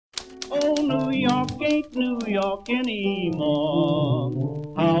Oh, New York ain't New York anymore.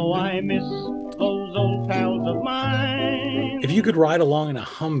 How I miss those old pals of mine. If you could ride along in a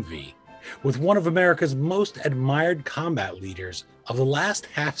Humvee with one of America's most admired combat leaders of the last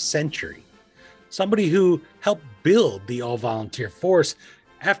half century, somebody who helped build the all-volunteer force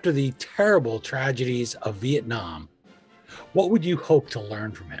after the terrible tragedies of Vietnam, what would you hope to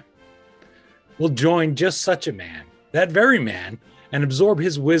learn from him? We'll join just such a man, that very man, and absorb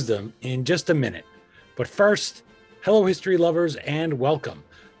his wisdom in just a minute. But first, hello, history lovers, and welcome.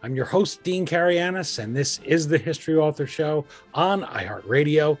 I'm your host, Dean Carianis, and this is the History Author Show on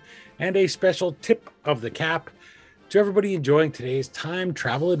iHeartRadio, and a special tip of the cap to everybody enjoying today's time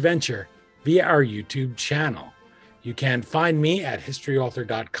travel adventure via our YouTube channel. You can find me at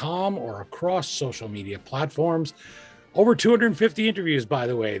historyauthor.com or across social media platforms. Over 250 interviews, by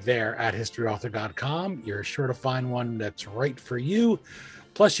the way, there at historyauthor.com. You're sure to find one that's right for you.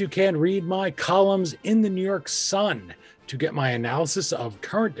 Plus, you can read my columns in the New York Sun to get my analysis of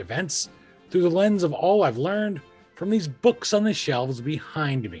current events through the lens of all I've learned from these books on the shelves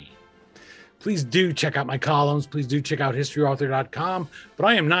behind me. Please do check out my columns. Please do check out historyauthor.com. But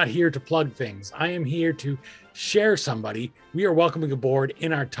I am not here to plug things. I am here to share somebody we are welcoming aboard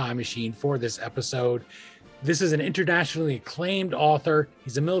in our time machine for this episode. This is an internationally acclaimed author.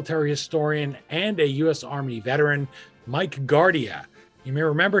 He's a military historian and a U.S. Army veteran, Mike Guardia. You may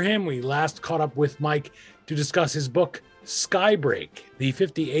remember him. We last caught up with Mike to discuss his book, Skybreak, the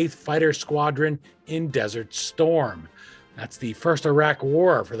 58th Fighter Squadron in Desert Storm. That's the first Iraq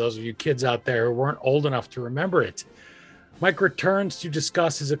War, for those of you kids out there who weren't old enough to remember it. Mike returns to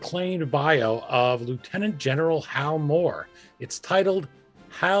discuss his acclaimed bio of Lieutenant General Hal Moore. It's titled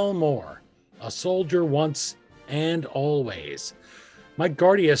Hal Moore, A Soldier Once and Always. Mike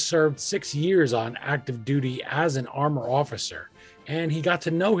Guardia served 6 years on active duty as an armor officer, and he got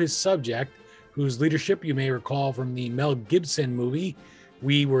to know his subject, whose leadership you may recall from the Mel Gibson movie,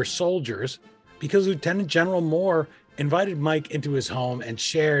 We Were Soldiers, because Lieutenant General Moore invited Mike into his home and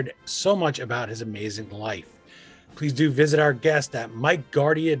shared so much about his amazing life. Please do visit our guest at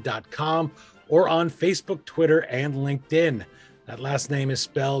mikeguardia.com or on Facebook, Twitter, and LinkedIn. That last name is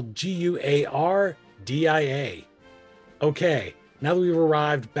spelled Guardia. Okay, now that we've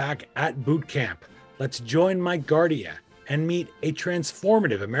arrived back at boot camp, let's join Mike Guardia and meet a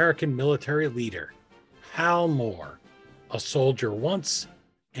transformative American military leader, Hal Moore, a soldier once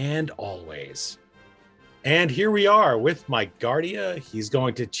and always. And here we are with Mike Guardia. He's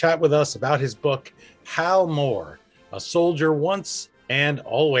going to chat with us about his book, Hal Moore, A Soldier Once and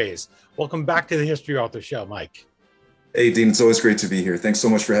Always. Welcome back to the History Author Show, Mike. Hey, Dean, it's always great to be here. Thanks so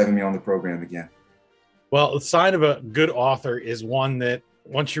much for having me on the program again. Well, the sign of a good author is one that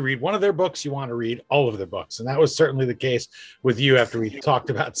once you read one of their books, you want to read all of their books. And that was certainly the case with you after we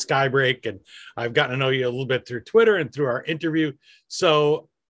talked about Skybreak. And I've gotten to know you a little bit through Twitter and through our interview. So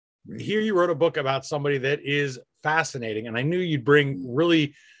here you wrote a book about somebody that is fascinating. And I knew you'd bring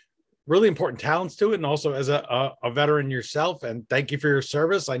really important talents to it. And also as a veteran yourself, and thank you for your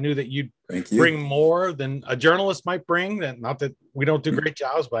service. I knew that you'd bring more than a journalist might bring. That not that we don't do great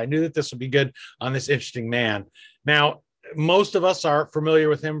jobs, but I knew that this would be good on this interesting man. Now, most of us are familiar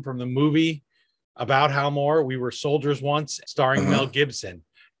with him from the movie about Hal Moore, We Were Soldiers Once, starring Mel Gibson.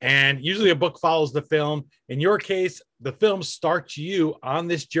 And usually a book follows the film. In your case, the film starts you on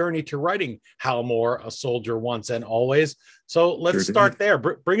this journey to writing Hal Moore, A Soldier Once and Always. So let's start there.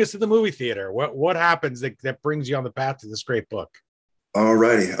 Bring us to the movie theater. What happens that brings you on the path to this great book? All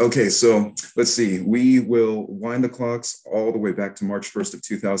righty. Okay, so let's see. We will wind the clocks all the way back to March 1st of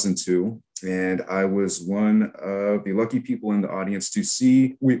 2002. And I was one of the lucky people in the audience to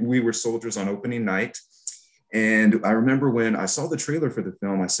see We Were Soldiers on opening night. And I remember when I saw the trailer for the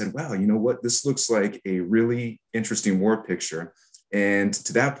film, I said, wow, you know what? This looks like a really interesting war picture. And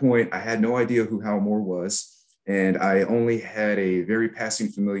to that point, I had no idea who Hal Moore was. And I only had a very passing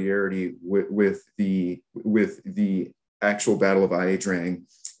familiarity with the actual Battle of Ia Drang,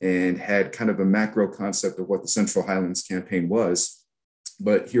 and had kind of a macro concept of what the Central Highlands campaign was.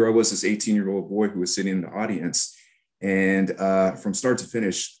 But here I was, this 18-year-old boy who was sitting in the audience. And from start to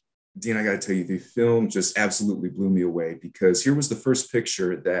finish, Dean, I got to tell you, the film just absolutely blew me away, because here was the first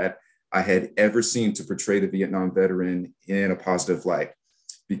picture that I had ever seen to portray the Vietnam veteran in a positive light.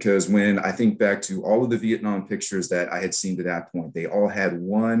 Because when I think back to all of the Vietnam pictures that I had seen to that point, they all had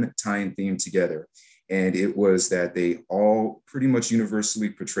one tying theme together. And it was that they all pretty much universally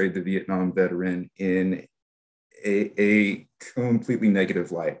portrayed the Vietnam veteran in a completely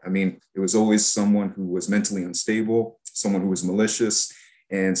negative light. I mean, it was always someone who was mentally unstable, someone who was malicious,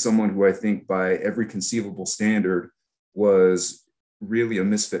 and someone who I think by every conceivable standard was really a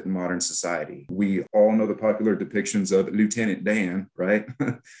misfit in modern society. We all know the popular depictions of Lieutenant Dan, right?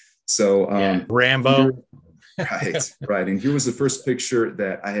 So Rambo. Right. And here was the first picture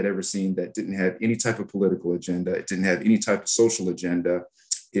that I had ever seen that didn't have any type of political agenda. It didn't have any type of social agenda.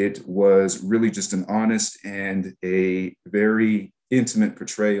 It was really just an honest and a very intimate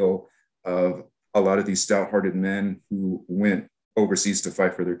portrayal of a lot of these stout-hearted men who went overseas to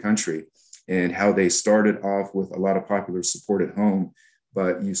fight for their country, and how they started off with a lot of popular support at home,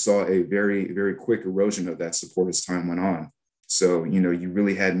 but you saw a very, very quick erosion of that support as time went on. So, you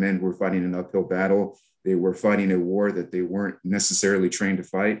really had men who were fighting an uphill battle. They were fighting a war that they weren't necessarily trained to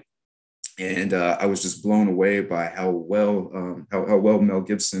fight. And I was just blown away by how well Mel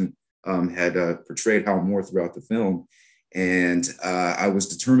Gibson had portrayed Hal Moore throughout the film. And I was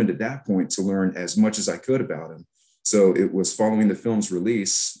determined at that point to learn as much as I could about him. So it was following the film's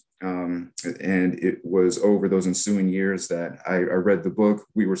release, and it was over those ensuing years that I read the book,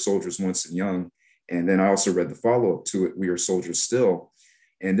 We Were Soldiers Once and Young. And then I also read the follow-up to it, We Are Soldiers Still.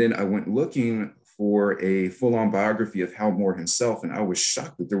 And then I went looking for a full-on biography of Hal Moore himself, and I was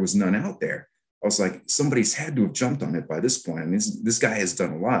shocked that there was none out there. I was like, somebody's had to have jumped on it by this point. I mean, this guy has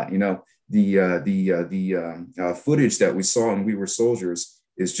done a lot. The footage that we saw in We Were Soldiers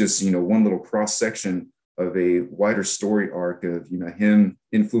is just one little cross section of a wider story arc of him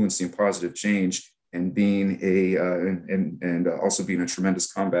influencing positive change and being also being a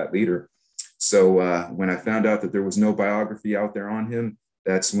tremendous combat leader. So when I found out that there was no biography out there on him,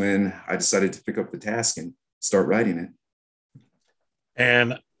 that's when I decided to pick up the task and start writing it.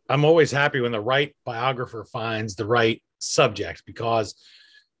 And I'm always happy when the right biographer finds the right subject, because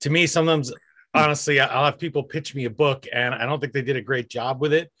to me, sometimes, honestly, I'll have people pitch me a book and I don't think they did a great job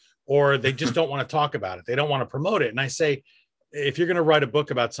with it, or they just don't want to talk about it. They don't want to promote it. And I say, if you're going to write a book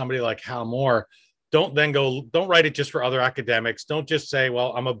about somebody like Hal Moore, don't write it just for other academics. Don't just say,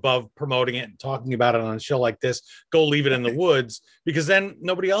 well, I'm above promoting it and talking about it on a show like this. Go leave it in the woods, because then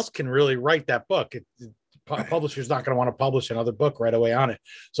nobody else can really write that book. A publisher's not going to want to publish another book right away on it.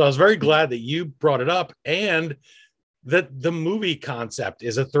 So I was very glad that you brought it up, and that the movie concept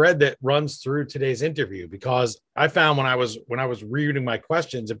is a thread that runs through today's interview, because I found when I was reading my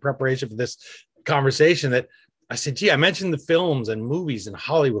questions in preparation for this conversation that I said, gee, I mentioned the films and movies in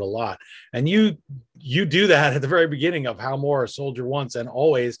Hollywood a lot. And you do that at the very beginning of Hal Moore, A Soldier Once and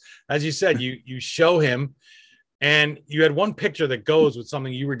Always. As you said, you show him, and you had one picture that goes with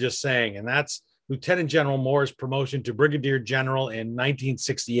something you were just saying, and that's Lieutenant General Moore's promotion to Brigadier General in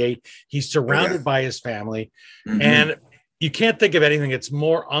 1968. He's surrounded by his family. Mm-hmm. And you can't think of anything that's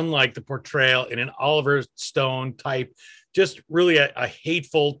more unlike the portrayal in an Oliver Stone type, just really a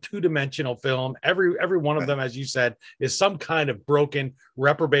hateful two-dimensional film. Every one of them, as you said, is some kind of broken,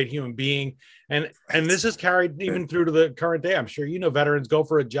 reprobate human being. And this is carried even through to the current day. I'm sure veterans go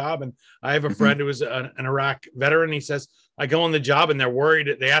for a job. And I have a friend who was an Iraq veteran. He says, I go on the job and they're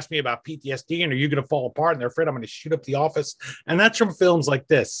worried. They ask me about PTSD and are you going to fall apart? And they're afraid I'm going to shoot up the office. And that's from films like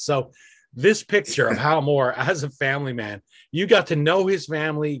this. So this picture of Hal Moore as a family man, you got to know his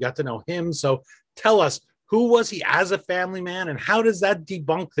family, you got to know him. So tell us, who was he as a family man, and how does that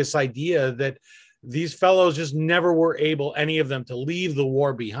debunk this idea that these fellows just never were able, any of them, to leave the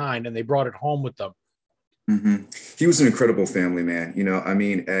war behind, and they brought it home with them? Mm-hmm. He was an incredible family man.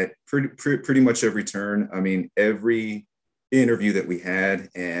 At pretty much every turn, every interview that we had,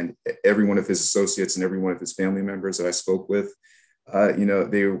 and every one of his associates and every one of his family members that I spoke with,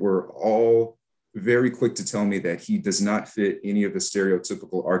 they were all very quick to tell me that he does not fit any of the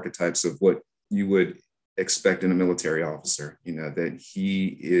stereotypical archetypes of what you would expect in a military officer. That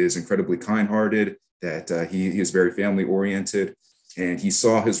he is incredibly kind-hearted, that he is very family oriented, and he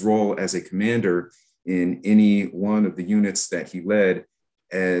saw his role as a commander in any one of the units that he led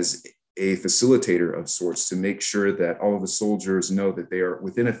as a facilitator of sorts, to make sure that all of the soldiers know that they are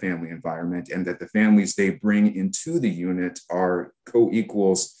within a family environment, and that the families they bring into the unit are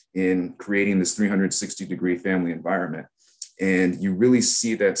co-equals in creating this 360-degree family environment. And you really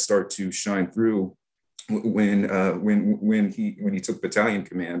see that start to shine through when he took battalion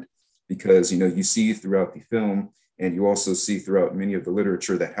command, because you see throughout the film, and you also see throughout many of the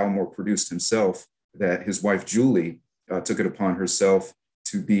literature that Hal Moore produced himself, that his wife Julie took it upon herself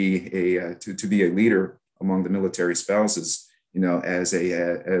to be a leader among the military spouses,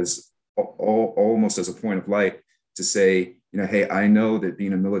 as almost as a point of light, to say, hey, I know that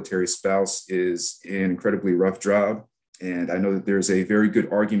being a military spouse is an incredibly rough job, and I know that there's a very good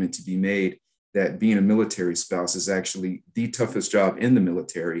argument to be made that being a military spouse is actually the toughest job in the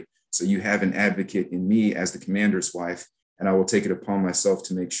military. So you have an advocate in me as the commander's wife, and I will take it upon myself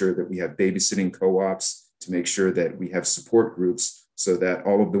to make sure that we have babysitting co-ops, to make sure that we have support groups, so that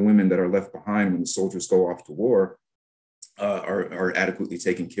all of the women that are left behind when the soldiers go off to war are adequately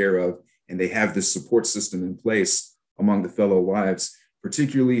taken care of. And they have this support system in place among the fellow wives,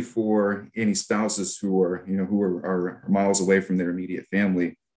 particularly for any spouses who are, are miles away from their immediate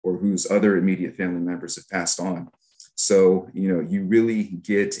family or whose other immediate family members have passed on. So, you really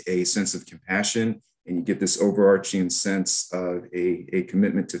get a sense of compassion, and you get this overarching sense of a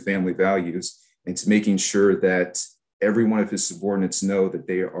commitment to family values and to making sure that every one of his subordinates know that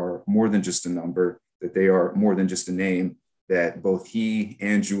they are more than just a number, that they are more than just a name, that both he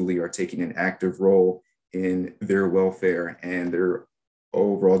and Julie are taking an active role in their welfare and their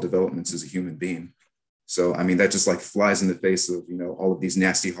overall developments as a human being. So, I mean, that just like flies in the face of, all of these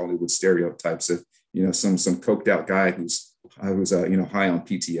nasty Hollywood stereotypes of, some coked out guy who's high on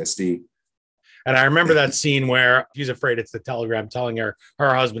PTSD. And I remember that scene where she's afraid it's the telegram telling her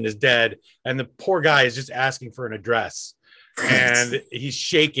husband is dead. And the poor guy is just asking for an address. Right. And he's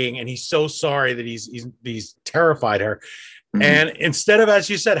shaking and he's so sorry that he's terrified her. Mm-hmm. And instead of, as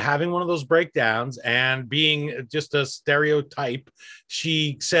you said, having one of those breakdowns and being just a stereotype,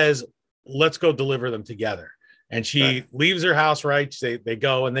 she says, let's go deliver them together. And she leaves her house, right? They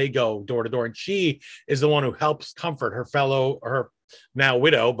go door to door. And she is the one who helps comfort her now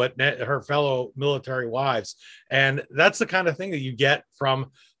widow, but her fellow military wives. And that's the kind of thing that you get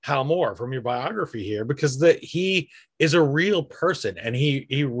from Hal Moore, from your biography here, because he is a real person and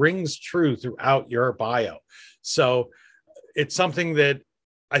he rings true throughout your bio. So it's something that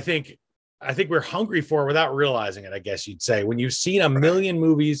I think we're hungry for without realizing it, I guess you'd say. When you've seen a million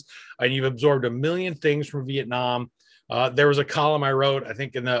movies and you've absorbed a million things from Vietnam, there was a column I wrote, I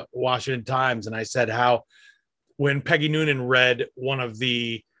think in the Washington Times, and I said how when Peggy Noonan read one of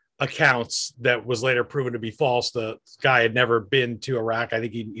the accounts that was later proven to be false, the guy had never been to Iraq. I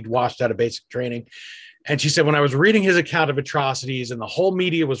think he'd washed out of basic training. And she said, when I was reading his account of atrocities and the whole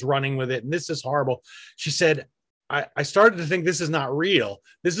media was running with it, and this is horrible, she said, I started to think this is not real.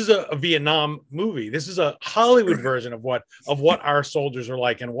 This is a Vietnam movie. This is a Hollywood version of what our soldiers are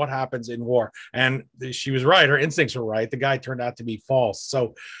like and what happens in war. And she was right. Her instincts were right. The guy turned out to be false.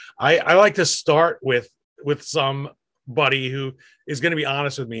 So I like to start with somebody who is going to be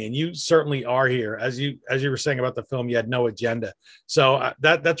honest with me, and you certainly are here. As you were saying about the film, you had no agenda. So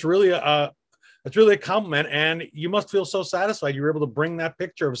that's really a compliment, and you must feel so satisfied you were able to bring that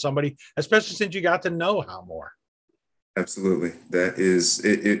picture of somebody, especially since you got to know Hal Moore. Absolutely. That is,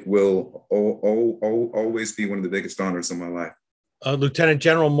 it will always be one of the biggest honors of my life. Lieutenant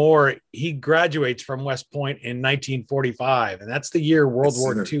General Moore, he graduates from West Point in 1945, and that's the year World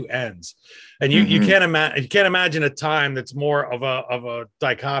War II ends. And you can't imagine a time that's more of a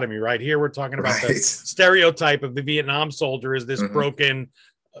dichotomy, right? Here we're talking about the stereotype of the Vietnam soldier as this broken,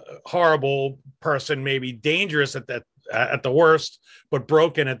 horrible person, maybe dangerous at the worst, but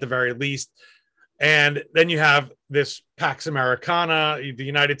broken at the very least. And then you have this Pax Americana. The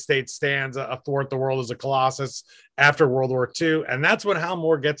United States stands athwart the world as a colossus after World War II. And that's when Hal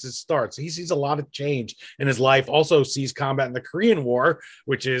Moore gets his start. So he sees a lot of change in his life, also sees combat in the Korean War,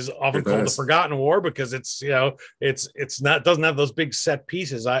 which is often called the forgotten war because it's doesn't have those big set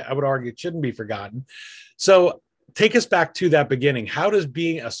pieces. I would argue it shouldn't be forgotten. So take us back to that beginning. How does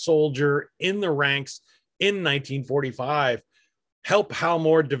being a soldier in the ranks in 1945 help Hal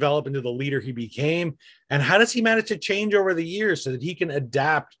Moore develop into the leader he became? And how does he manage to change over the years so that he can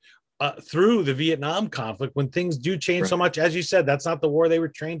adapt through the Vietnam conflict when things do change so much? As you said, that's not the war they were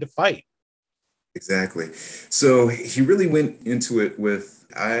trained to fight. Exactly. So he really went into it with,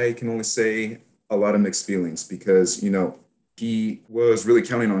 I can only say, a lot of mixed feelings because, he was really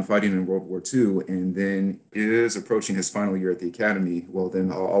counting on fighting in World War II and then is approaching his final year at the academy. Well,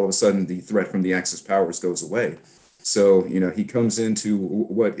 then all of a sudden the threat from the Axis powers goes away. So, he comes into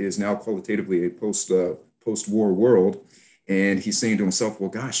what is now qualitatively a post-war world, and he's saying to himself, well,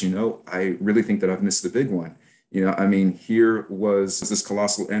 gosh, I really think that I've missed the big one. Here was this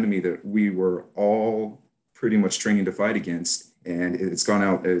colossal enemy that we were all pretty much training to fight against, and it's gone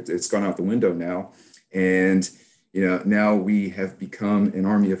out the window now. And, now we have become an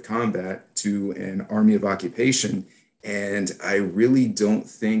army of combat to an army of occupation. And I really don't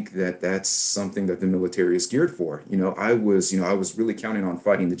think that that's something that the military is geared for. I was really counting on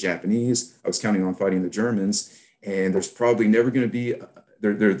fighting the Japanese. I was counting on fighting the Germans. And there's probably never going to be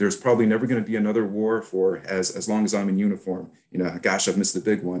there's probably never going to be another war for as long as I'm in uniform. Gosh, I've missed the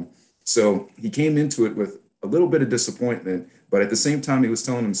big one. So he came into it with a little bit of disappointment, but at the same time, he was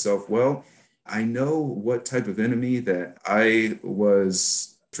telling himself, well, I know what type of enemy that I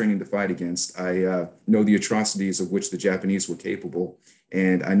was training to fight against. I know the atrocities of which the Japanese were capable,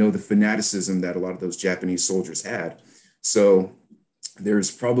 and I know the fanaticism that a lot of those Japanese soldiers had. So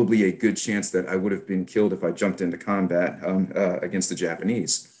there's probably a good chance that I would have been killed if I jumped into combat against the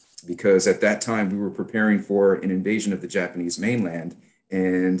Japanese, because at that time we were preparing for an invasion of the Japanese mainland,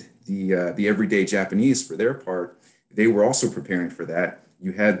 and the everyday Japanese, for their part, they were also preparing for that.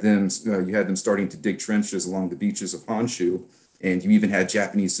 You had them starting to dig trenches along the beaches of Honshu, and you even had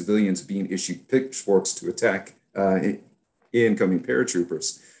Japanese civilians being issued pitchforks to attack incoming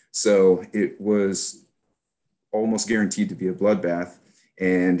paratroopers. So it was almost guaranteed to be a bloodbath.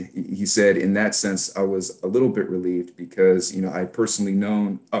 And he said, in that sense, I was a little bit relieved because, I personally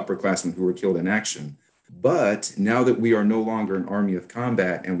known upperclassmen who were killed in action. But now that we are no longer an army of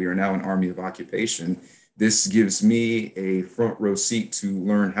combat and we are now an army of occupation, this gives me a front row seat to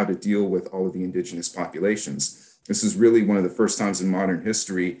learn how to deal with all of the indigenous populations. This is really one of the first times in modern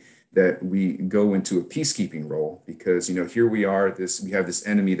history that we go into a peacekeeping role because, here we are, we have this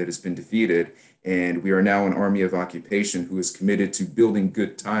enemy that has been defeated, and we are now an army of occupation who is committed to building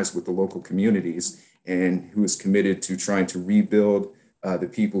good ties with the local communities and who is committed to trying to rebuild the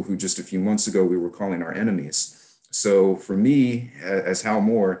people who just a few months ago we were calling our enemies. So for me, as Hal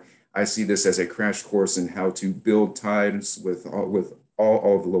Moore, I see this as a crash course in how to build ties with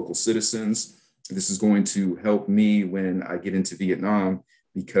all the local citizens. This is going to help me when I get into Vietnam,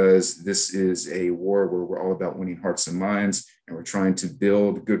 because this is a war where we're all about winning hearts and minds, and we're trying to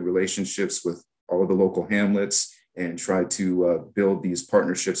build good relationships with all of the local hamlets and try to build these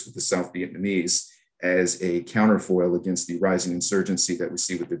partnerships with the South Vietnamese as a counterfoil against the rising insurgency that we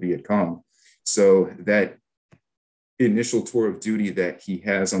see with the Viet Cong. So that initial tour of duty that he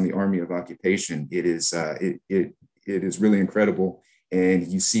has on the Army of Occupation, it is really incredible. And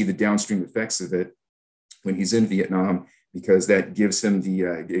you see the downstream effects of it when he's in Vietnam, because that gives him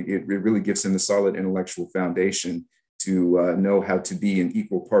it really gives him the solid intellectual foundation to know how to be in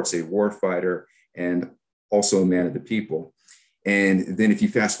equal parts a war fighter and also a man of the people. And then if you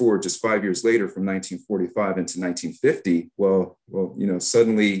fast forward just 5 years later, from 1945 into 1950,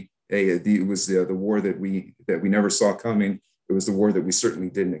 suddenly it was the war that we never saw coming. It was the war that we certainly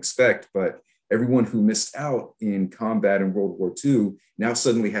didn't expect, but everyone who missed out in combat in World War II now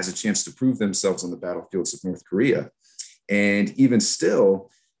suddenly has a chance to prove themselves on the battlefields of North Korea. And even still,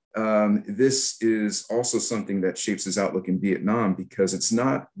 this is also something that shapes his outlook in Vietnam, because it's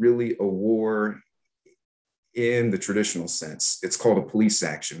not really a war in the traditional sense. It's called a police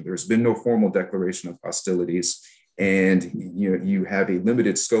action. There's been no formal declaration of hostilities, and you have a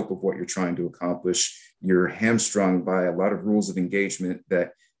limited scope of what you're trying to accomplish. You're hamstrung by a lot of rules of engagement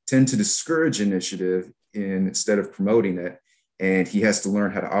that tend to discourage initiative instead of promoting it. And he has to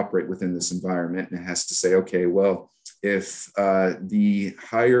learn how to operate within this environment, and has to say, okay, well, if the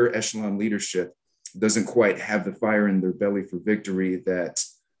higher echelon leadership doesn't quite have the fire in their belly for victory that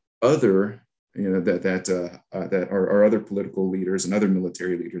other that our other political leaders and other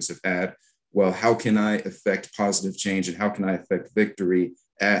military leaders have had, well, how can I affect positive change, and how can I affect victory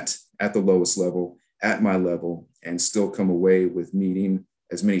at the lowest level, at my level, and still come away with meeting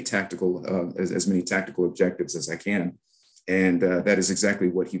as many tactical objectives as I can. And that is exactly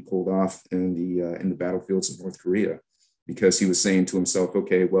what he pulled off in the battlefields of North Korea, because he was saying to himself,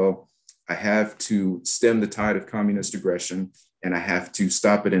 okay, well, I have to stem the tide of communist aggression, and I have to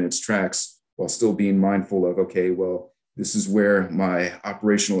stop it in its tracks, while still being mindful of, okay, well, this is where my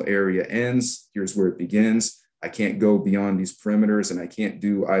operational area ends. Here's where it begins. I can't go beyond these perimeters, and I can't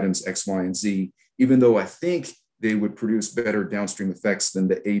do items X, Y, and Z, even though I think they would produce better downstream effects than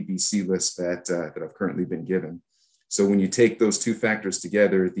the ABC list that I've currently been given. So when you take those two factors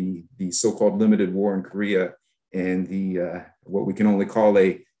together, the so-called limited war in Korea and the what we can only call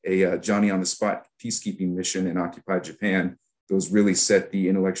a Johnny on the spot peacekeeping mission in occupied Japan, those really set the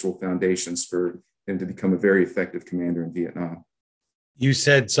intellectual foundations for him to become a very effective commander in Vietnam. You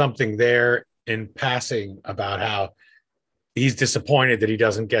said something there in passing about how he's disappointed that he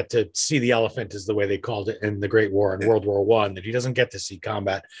doesn't get to see the elephant, is the way they called it in the Great War in World War I, that he doesn't get to see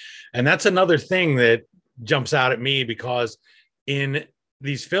combat. And that's another thing that jumps out at me, because in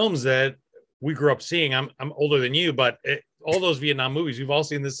these films that we grew up seeing, I'm older than you, but all those Vietnam movies, we've all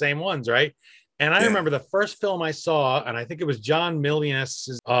seen the same ones, right? And I remember the first film I saw, and I think it was John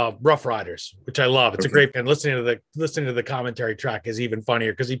Milius's Rough Riders, which I love. It's a great, and listening to the commentary track is even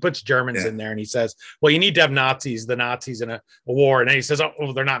funnier, because he puts Germans in there, and he says, well, you need to have the Nazis in a war. And then he says,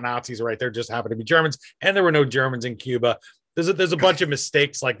 oh, they're not Nazis, right? They're just happen to be Germans. And there were no Germans in Cuba. There's a bunch of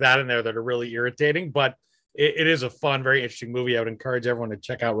mistakes like that in there that are really irritating, but it is a fun, very interesting movie. I would encourage everyone to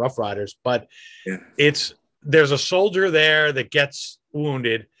check out Rough Riders. But there's a soldier there that gets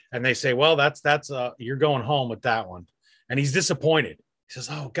wounded, and they say, well, that's you're going home with that one. And he's disappointed. He says,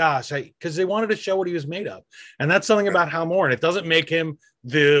 "Oh gosh," because they wanted to show what he was made of, and that's something about Hal Moore. And it doesn't make him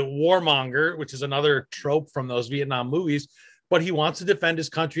the warmonger, which is another trope from those Vietnam movies. But he wants to defend his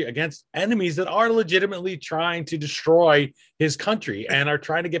country against enemies that are legitimately trying to destroy his country and are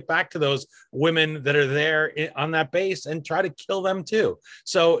trying to get back to those women that are there on that base and try to kill them too.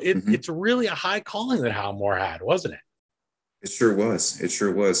 So it's really a high calling that Hal Moore had, wasn't it? It sure was. It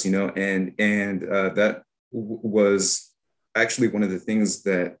sure was. That was actually one of the things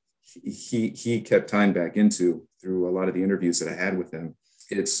that he kept tying back into through a lot of the interviews that I had with him.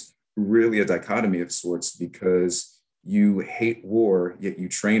 It's really a dichotomy of sorts because you hate war, yet you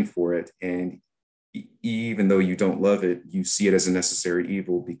train for it. And even though you don't love it, you see it as a necessary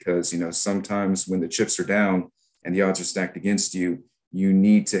evil because, sometimes when the chips are down and the odds are stacked against you, you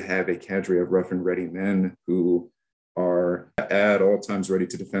need to have a cadre of rough and ready men who are at all times ready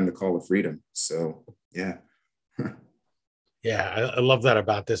to defend the call of freedom. So, yeah. Yeah, I love that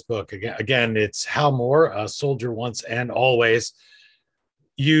about this book. Again, it's Hal Moore, a soldier once and always.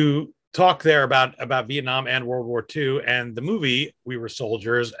 You talk there about Vietnam and World War II, and the movie We Were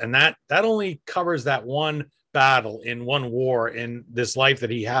Soldiers, and that only covers that one battle in one war in this life that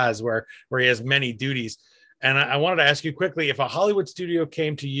he has, where he has many duties. And I wanted to ask you quickly, if a Hollywood studio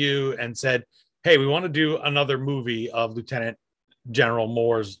came to you and said, "Hey, we want to do another movie of Lieutenant General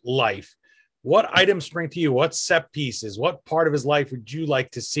Moore's life," what items spring to you? What set pieces, what part of his life would you like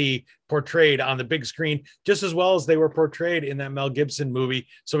to see portrayed on the big screen, just as well as they were portrayed in that Mel Gibson movie?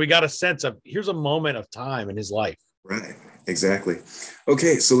 So we got a sense of, here's a moment of time in his life. Right, exactly.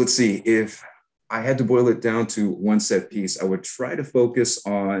 Okay, so let's see. If I had to boil it down to one set piece, I would try to focus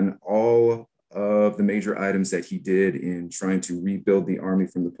on all of the major items that he did in trying to rebuild the Army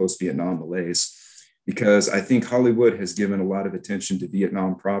from the post-Vietnam malaise, because I think Hollywood has given a lot of attention to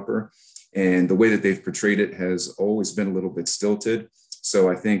Vietnam proper. And the way that they've portrayed it has always been a little bit stilted.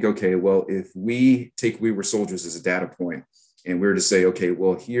 So I think, okay, well, if we take We Were Soldiers as a data point, and we're to say, okay,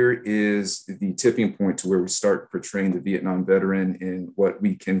 well, here is the tipping point to where we start portraying the Vietnam veteran in what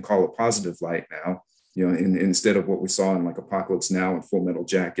we can call a positive light now, instead of what we saw in like Apocalypse Now and Full Metal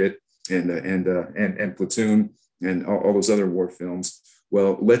Jacket and Platoon and all those other war films.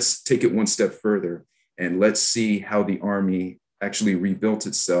 Well, let's take it one step further and let's see how the Army actually rebuilt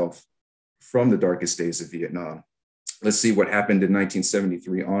itself from the darkest days of Vietnam. Let's see what happened in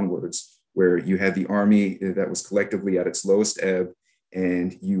 1973 onwards, where you had the Army that was collectively at its lowest ebb,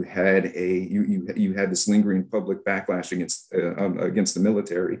 and you had you had this lingering public backlash against the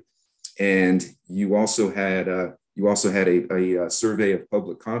military, and you also had a survey of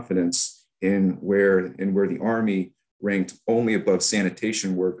public confidence in where the Army ranked only above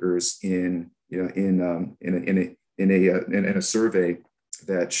sanitation workers in a survey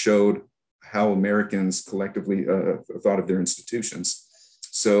that showed how Americans collectively thought of their institutions.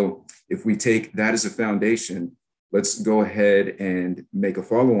 So if we take that as a foundation, let's go ahead and make a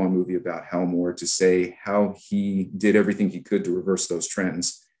follow-on movie about Hal Moore to say how he did everything he could to reverse those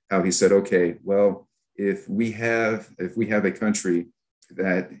trends. How he said, okay, well, if we have a country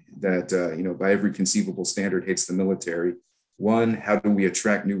that by every conceivable standard hates the military, one, how do we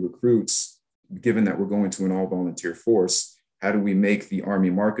attract new recruits, given that we're going to an all-volunteer force? How do we make the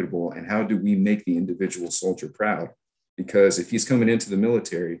Army marketable, and how do we make the individual soldier proud? Because if he's coming into the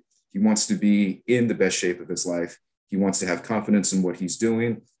military, he wants to be in the best shape of his life. He wants to have confidence in what he's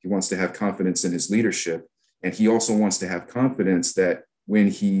doing. He wants to have confidence in his leadership. And he also wants to have confidence that when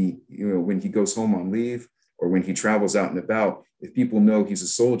he goes home on leave or when he travels out and about, if people know he's a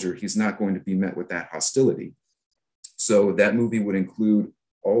soldier, he's not going to be met with that hostility. So that movie would include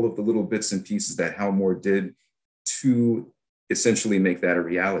all of the little bits and pieces that Hal Moore did to essentially make that a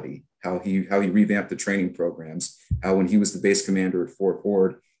reality. How he revamped the training programs. How when he was the base commander at Fort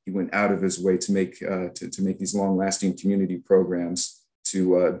Ord, he went out of his way to make these long-lasting community programs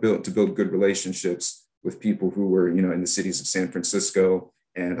to build good relationships with people who were in the cities of San Francisco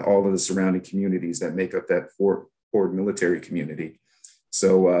and all of the surrounding communities that make up that Fort Ord military community.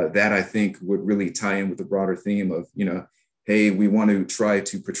 So that I think would really tie in with the broader theme of hey, we want to try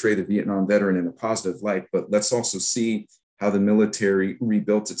to portray the Vietnam veteran in a positive light, but let's also see how the military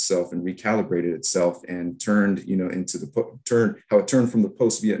rebuilt itself and recalibrated itself and turned, how it turned from the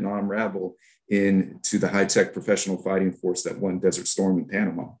post-Vietnam rabble into the high-tech professional fighting force that won Desert Storm in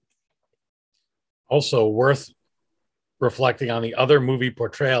Panama. Also worth reflecting on the other movie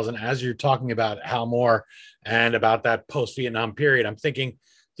portrayals. And as you're talking about Hal Moore and about that post-Vietnam period, I'm thinking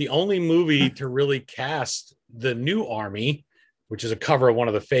the only movie to really cast the new Army, which is a cover of one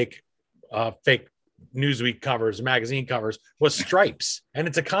of the fake Newsweek covers, magazine covers, was Stripes, and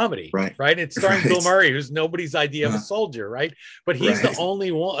it's a comedy, Right. right? It's starring Bill Murray, who's nobody's idea of a Uh, soldier, right? But he's the right.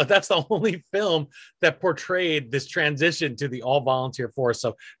 only one. That's the only film that portrayed this transition to the all-volunteer force. So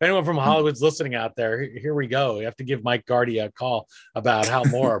if anyone from Hollywood's listening out there, here we go. You have to give Mike Guardia a call about Hal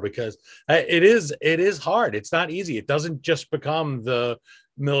Moore because it is hard. It's not easy. It doesn't just become the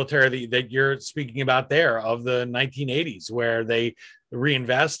military that you're speaking about there of the 1980s, where they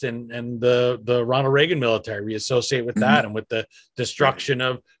reinvest and the Ronald Reagan military we associate with that and with the destruction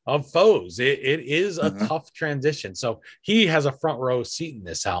of foes. It is a tough transition. So he has a front row seat in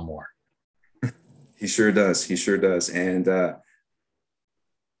this, Hal Moore. He sure does. He sure does. And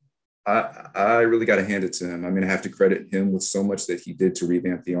I really got to hand it to him. I mean, I have to credit him with so much that he did to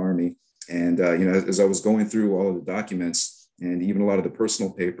revamp the Army. And, as I was going through all of the documents and even a lot of the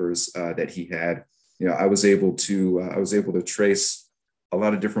personal papers that he had, I was able to trace a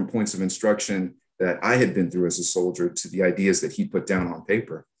lot of different points of instruction that I had been through as a soldier to the ideas that he put down on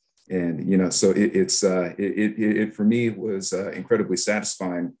paper. And, so it for me was incredibly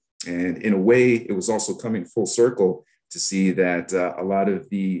satisfying. And in a way, it was also coming full circle to see that a lot of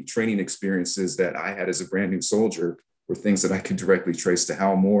the training experiences that I had as a brand new soldier were things that I could directly trace to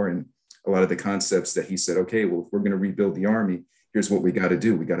Hal Moore, and a lot of the concepts that he said, okay, well, if we're going to rebuild the Army, here's what we got to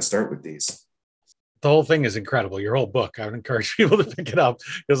do. We got to start with these. The whole thing is incredible. Your whole book, I would encourage people to pick it up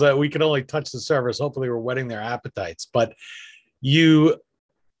because we can only touch the surface. Hopefully we're whetting their appetites, but you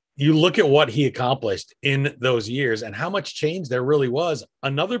look at what he accomplished in those years and how much change there really was.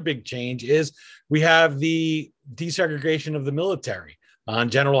 Another big change is we have the desegregation of the military on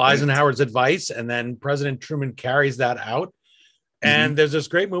General Eisenhower's advice. And then President Truman carries that out. And there's this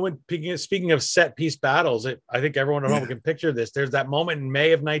great movement, speaking of set piece battles, I think everyone at home can picture this. There's that moment in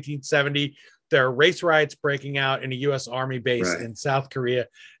May of 1970. There are race riots breaking out in a U.S. Army base in South Korea.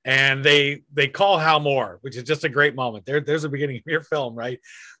 And they call Hal Moore, which is just a great moment. There's the beginning of your film, right?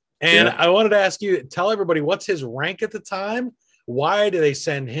 And I wanted to ask you, tell everybody, what's his rank at the time? Why do they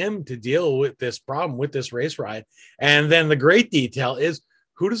send him to deal with this problem, with this race riot? And then the great detail is,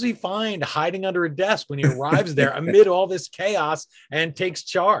 who does he find hiding under a desk when he arrives there amid all this chaos and takes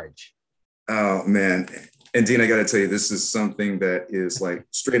charge? Oh, man. And Dean, I got to tell you, this is something that is like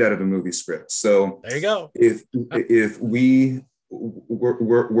straight out of a movie script. So there you go. If we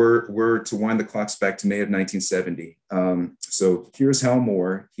were to wind the clocks back to May of 1970. So here's Hal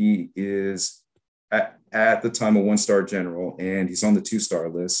Moore. He is at the time a 1-star general, and he's on the 2-star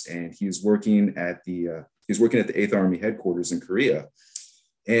list, and he's working at the 8th Army headquarters in Korea.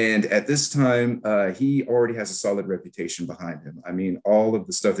 And at this time, he already has a solid reputation behind him. I mean, all of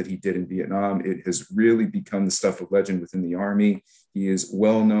the stuff that he did in Vietnam, it has really become the stuff of legend within the Army. He is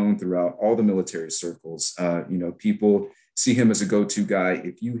well known throughout all the military circles. People see him as a go-to guy.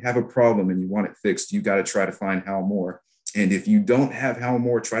 If you have a problem and you want it fixed, you got to try to find Hal Moore. And if you don't have Hal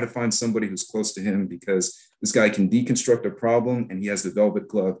Moore, try to find somebody who's close to him, because this guy can deconstruct a problem and he has the velvet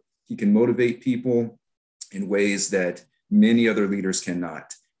glove. He can motivate people in ways that many other leaders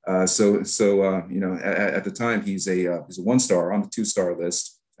cannot. At the time, he's a 1-star on the 2-star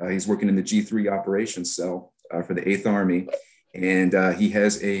list. He's working in the G3 operations cell for the 8th Army. And he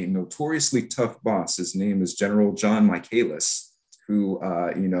has a notoriously tough boss. His name is General John Michaelis, who,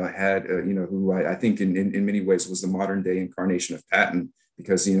 who I think in many ways was the modern day incarnation of Patton,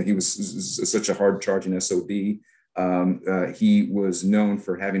 because, he was such a hard charging SOB. He was known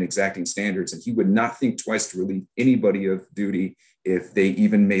for having exacting standards, and he would not think twice to relieve anybody of duty if they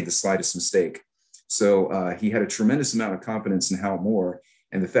even made the slightest mistake. So he had a tremendous amount of confidence in Hal Moore,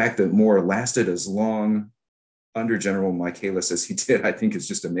 and the fact that Moore lasted as long under General Michaelis as he did, I think is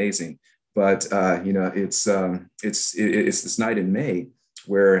just amazing. But it's this night in May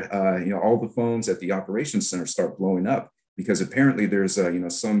where all the phones at the operations center start blowing up, because apparently there's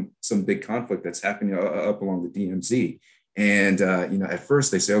some big conflict that's happening up along the DMZ. And at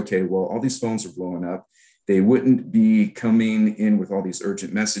first they say, okay, well, all these phones are blowing up. They wouldn't be coming in with all these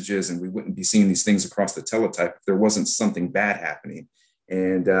urgent messages, and we wouldn't be seeing these things across the teletype if there wasn't something bad happening.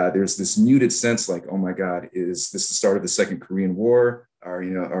 And there's this muted sense like, oh my God, is this the start of the Second Korean War?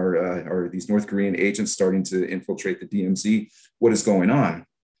 Are these North Korean agents starting to infiltrate the DMZ? What is going on?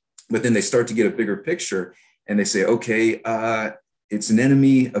 But then they start to get a bigger picture, and they say, okay, it's an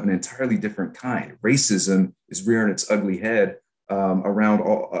enemy of an entirely different kind. Racism is rearing its ugly head across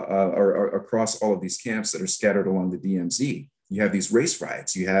all of these camps that are scattered along the DMZ. You have these race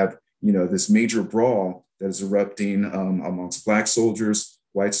riots. You have, this major brawl that is erupting amongst Black soldiers,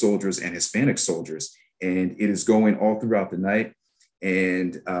 white soldiers, and Hispanic soldiers. And it is going all throughout the night.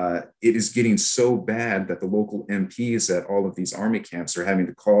 And it is getting so bad that the local MPs at all of these army camps are having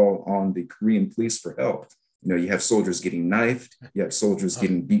to call on the Korean police for help. You have soldiers getting knifed, you have soldiers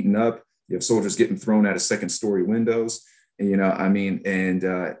getting beaten up, you have soldiers getting thrown out of second-story windows. And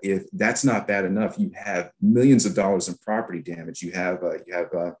if that's not bad enough, you have millions of dollars in property damage. You have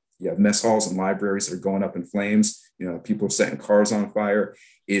mess halls and libraries that are going up in flames. People are setting cars on fire.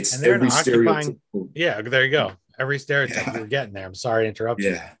 It's every stereotypical. Yeah, there you go. Every stereotype. You were getting there. I'm sorry to interrupt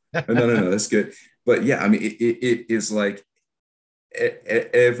you. No, that's good. But yeah, it is like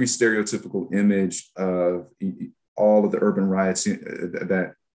every stereotypical image of all of the urban riots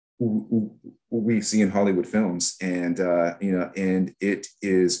that we see in Hollywood films, and and it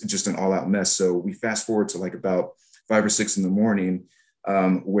is just an all-out mess. So we fast forward to like about 5 or 6 in the morning,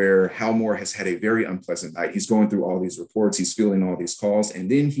 where Hal Moore has had a very unpleasant night. He's going through all these reports, he's fielding all these calls, and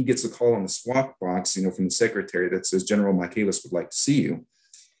then he gets a call on the swap box, from the secretary that says, General Michaelis would like to see you.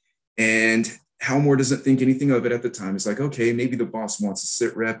 And Hal Moore doesn't think anything of it at the time. He's like, okay, maybe the boss wants a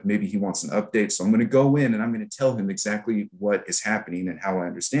sit rep, maybe he wants an update. So I'm going to go in and I'm going to tell him exactly what is happening and how I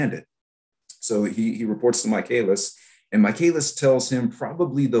understand it. So he reports to Michaelis, and Michaelis tells him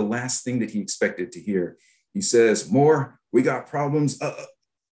probably the last thing that he expected to hear. He says, Moore, we got problems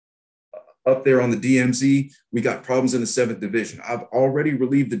up there on the DMZ. We got problems in the 7th Division. I've already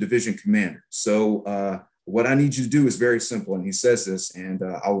relieved the division commander. So what I need you to do is very simple. And he says this, and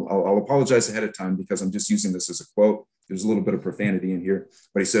I'll apologize ahead of time because I'm just using this as a quote. There's a little bit of profanity in here,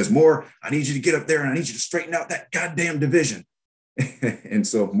 but he says, Moore, I need you to get up there and I need you to straighten out that goddamn division. And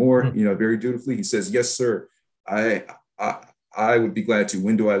so Moore, very dutifully, he says, yes, sir. I would be glad to.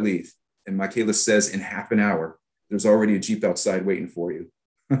 When do I leave? And Michaelis says, in half an hour. There's already a Jeep outside waiting for you.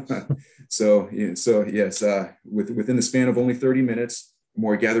 So yes, within the span of only 30 minutes,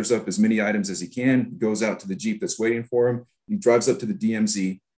 Moore gathers up as many items as he can, goes out to the Jeep that's waiting for him. He drives up to the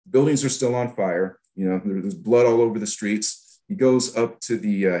DMZ. Buildings are still on fire. There's blood all over the streets. He goes up to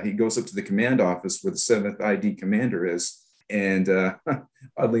the command office where the 7th ID commander is. And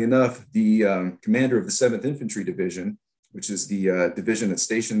oddly enough, the commander of the 7th Infantry Division, which is the division that's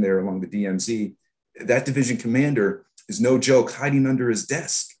stationed there along the DMZ, that division commander is no joke, hiding under his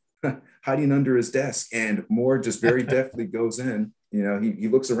desk. And Moore just very deftly goes in. He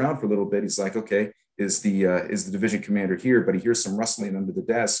looks around for a little bit. He's like, okay, is the division commander here? But he hears some rustling under the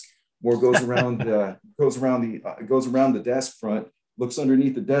desk. Moore goes around the desk front, looks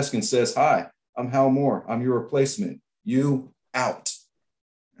underneath the desk and says, hi, I'm Hal Moore. I'm your replacement. You out.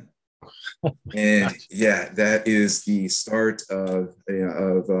 And yeah, that is the start of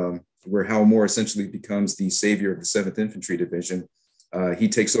where Hal Moore essentially becomes the savior of the 7th Infantry Division. He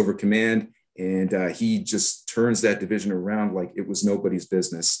takes over command, and he just turns that division around like it was nobody's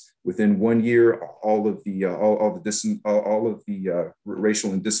business. Within 1 year, all of the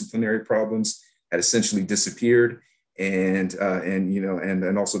racial and disciplinary problems had essentially disappeared. And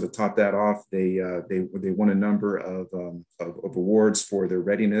also to top that off, they won a number of awards for their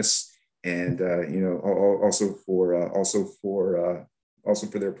readiness, and also for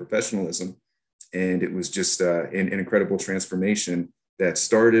their professionalism. And it was just an incredible transformation that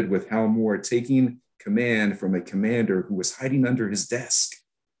started with Hal Moore taking command from a commander who was hiding under his desk.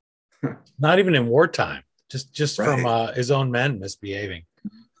 Not even in wartime, just Right. From his own men misbehaving.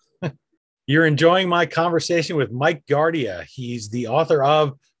 You're enjoying my conversation with Mike Guardia. He's the author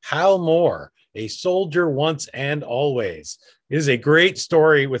of Hal Moore, A Soldier Once and Always. It is a great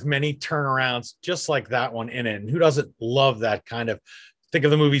story with many turnarounds, just like that one in it. And who doesn't love that kind of? Think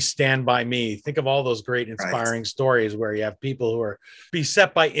of the movie Stand By Me. Think of all those great, inspiring stories where you have people who are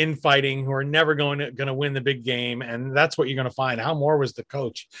beset by infighting, who are never going to win the big game. And that's what you're going to find. Hal Moore was the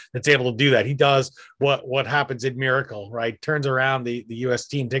coach that's able to do that. He does what happens in Miracle, right? Turns around the U.S.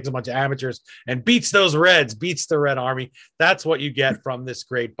 team, takes a bunch of amateurs and beats those Reds, beats the Red Army. That's what you get from this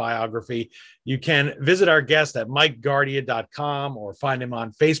great biography. You can visit our guest at MikeGuardia.com or find him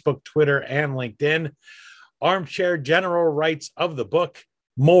on Facebook, Twitter, and LinkedIn. Armchair General writes of the book,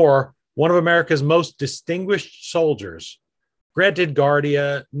 Moore, one of America's most distinguished soldiers, granted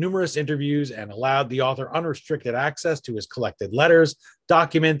Guardia numerous interviews and allowed the author unrestricted access to his collected letters,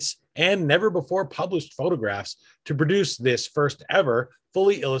 documents, and never before published photographs to produce this first ever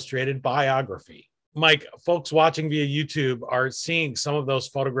fully illustrated biography. Mike, folks watching via YouTube are seeing some of those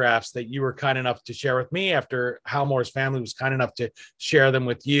photographs that you were kind enough to share with me after Hal Moore's family was kind enough to share them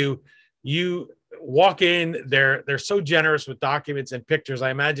with you. You walk in, they're so generous with documents and pictures. I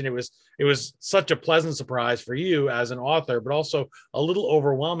imagine it was such a pleasant surprise for you as an author, but also a little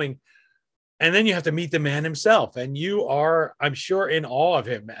overwhelming. And then you have to meet the man himself. And you are, I'm sure, in awe of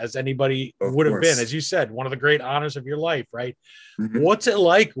him as anybody Of would have been. course. As you said, one of the great honors of your life, right? Mhm. What's it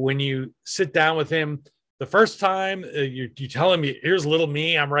like when you sit down with him the first time? You tell him, here's little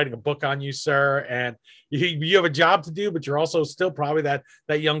me. I'm writing a book on you, sir. And you have a job to do, but you're also still probably that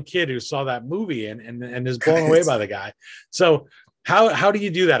young kid who saw that movie and is blown away Right. by the guy. So how do you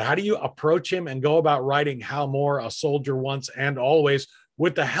do that? How do you approach him and go about writing Hal Moore, a soldier once and always,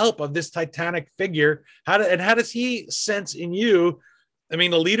 with the help of this titanic figure? How does he sense in you? I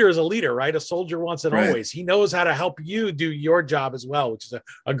mean, a leader is a leader, right? A soldier once and Right. always. He knows how to help you do your job as well, which is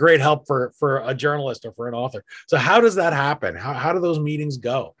a great help for a journalist or for an author. So how does that happen? How do those meetings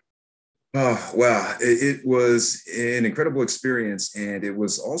go? Oh, wow. It was an incredible experience. And it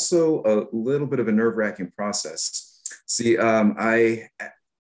was also a little bit of a nerve-wracking process. See, I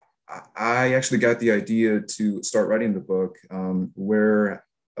actually got the idea to start writing the book where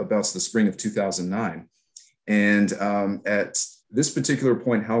about the spring of 2009. And at this particular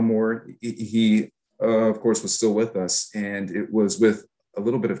point, Hal Moore, he of course, was still with us. And it was with a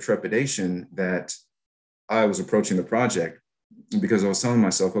little bit of trepidation that I was approaching the project because I was telling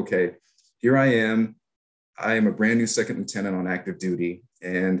myself, okay, here I am. I am a brand new second lieutenant on active duty,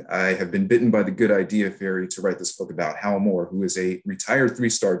 and I have been bitten by the good idea fairy to write this book about Hal Moore, who is a retired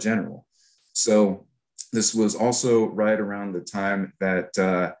three-star general. So this was also right around the time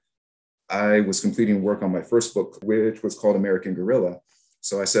that I was completing work on my first book, which was called American Guerrilla.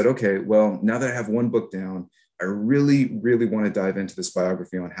 So I said, okay, well, now that I have one book down, I really, really want to dive into this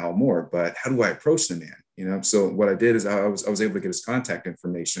biography on Hal Moore, but how do I approach the man? So what I did is I was able to get his contact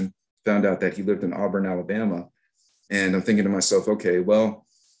information, found out that he lived in Auburn, Alabama. And I'm thinking to myself, okay, well,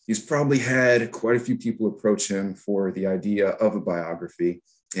 he's probably had quite a few people approach him for the idea of a biography.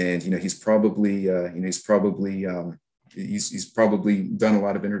 And, he's probably done a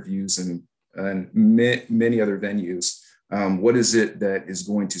lot of interviews and many other venues. What is it that is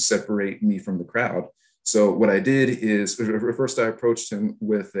going to separate me from the crowd? So what I did is first I approached him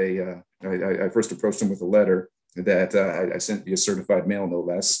with a letter that I sent via certified mail, no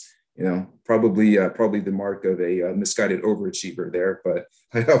less. Probably the mark of a misguided overachiever there, but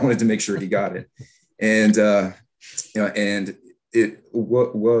I wanted to make sure he got it. And and it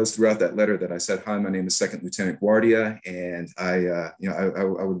was throughout that letter that I said, "Hi, my name is Second Lieutenant Guardia, and I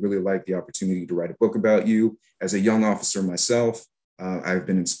would really like the opportunity to write a book about you. As a young officer myself, I've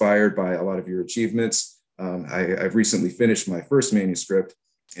been inspired by a lot of your achievements. I've recently finished my first manuscript,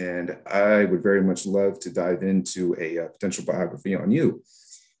 and I would very much love to dive into a potential biography on you."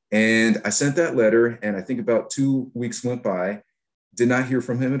 And I sent that letter, and I think about 2 weeks went by, did not hear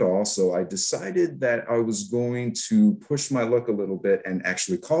from him at all. So I decided that I was going to push my luck a little bit and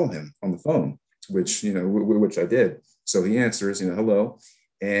actually call him on the phone, which I did. So he answers, hello.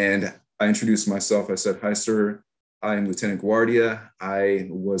 And I introduced myself. I said, "Hi, sir. I am Lieutenant Guardia. I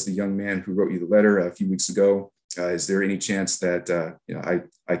was the young man who wrote you the letter a few weeks ago. Is there any chance that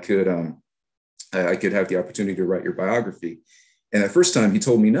I could have the opportunity to write your biography?" And that first time he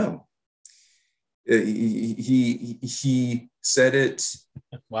told me no. He said it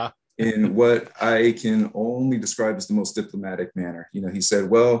Wow. in what I can only describe as the most diplomatic manner. He said,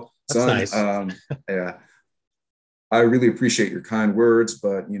 "Well, That's son, nice. yeah, I really appreciate your kind words,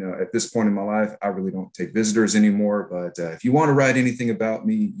 but at this point in my life, I really don't take visitors anymore. But if you want to write anything about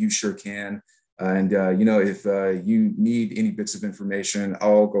me, you sure can. And if you need any bits of information,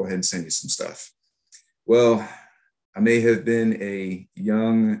 I'll go ahead and send you some stuff." Well, I may have been a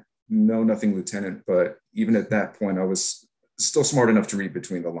young know-nothing lieutenant, but even at that point, I was still smart enough to read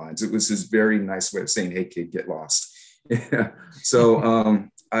between the lines. It was his very nice way of saying, "Hey, kid, get lost." So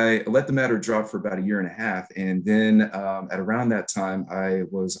I let the matter drop for about a year and a half. And then at around that time, I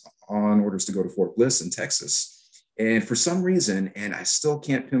was on orders to go to Fort Bliss in Texas. And for some reason, and I still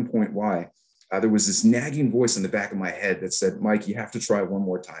can't pinpoint why, there was this nagging voice in the back of my head that said, "Mike, you have to try one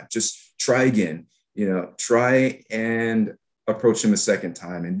more time. Just try again. Try and approach him a second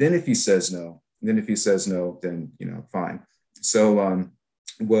time. And then if he says no, then fine." So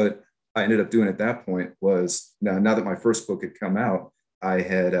what I ended up doing at that point was now that my first book had come out, I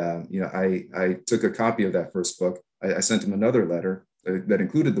had, I took a copy of that first book. I sent him another letter that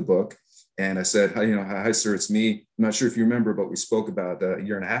included the book. And I said, "Hi, sir, it's me. I'm not sure if you remember, but we spoke about a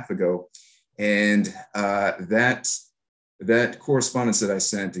year and a half ago." And that correspondence that I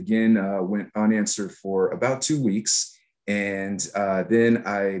sent again went unanswered for about 2 weeks. And then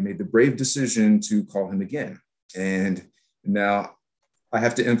I made the brave decision to call him again. And now I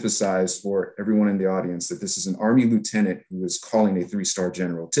have to emphasize for everyone in the audience that this is an Army lieutenant who is calling a 3-star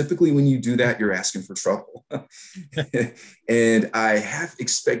general. Typically, when you do that, you're asking for trouble. And I half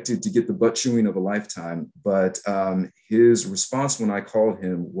expected to get the butt chewing of a lifetime, but his response when I called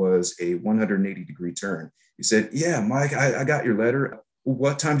him was a 180-degree turn. He said, "Yeah, Mike, I got your letter.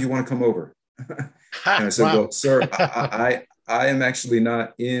 What time do you want to come over?" And I said, Wow. "Well, sir, I am actually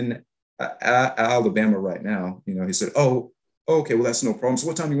not in Alabama right now." He said, "Oh, okay, well, that's no problem. So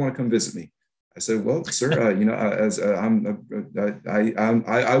what time do you want to come visit me?" I said, "Well, sir, as I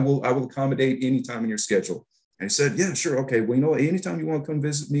will accommodate any time in your schedule." And he said, "Yeah, sure. Okay. Well, anytime you want to come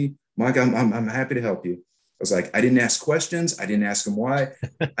visit me, Mike, I'm happy to help you." I was like, I didn't ask questions. I didn't ask him why.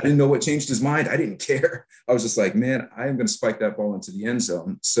 I didn't know what changed his mind. I didn't care. I was just like, man, I am going to spike that ball into the end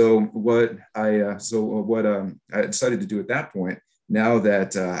zone. So what I decided to do at that point, now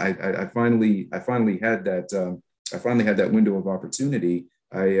that I finally had that window of opportunity,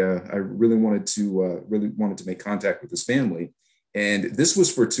 I really wanted to make contact with his family, and this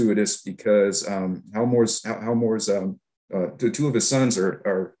was fortuitous because Halmore's the two of his sons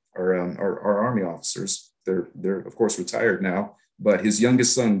are Army officers. They're of course retired now, but his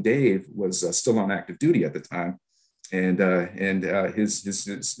youngest son Dave was still on active duty at the time, and his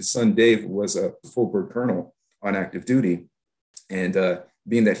son Dave was a full bird colonel on active duty, and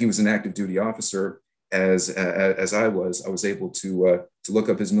being that he was an active duty officer, as I was able to look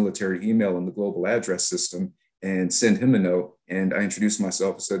up his military email in the global address system and send him a note. And I introduced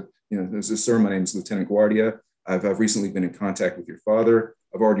myself and said, "Sir, my name is Lieutenant Guardia. I've recently been in contact with your father.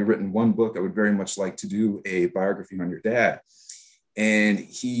 I've already written one book. I would very much like to do a biography on your dad." And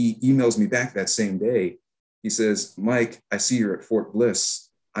he emails me back that same day. He says, "Mike, I see you're at Fort Bliss.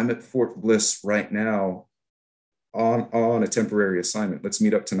 I'm at Fort Bliss right now on a temporary assignment. Let's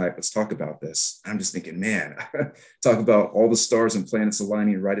meet up tonight. Let's talk about this." I'm just thinking, man, talk about all the stars and planets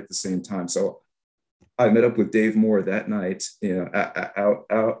aligning right at the same time. So I met up with Dave Moore that night,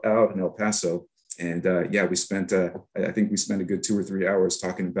 out in El Paso. And we spent, I think we spent a good 2 or 3 hours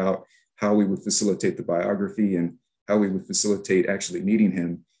talking about how we would facilitate the biography and how we would facilitate actually meeting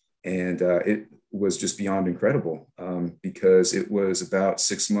him. And it was just beyond incredible, because it was about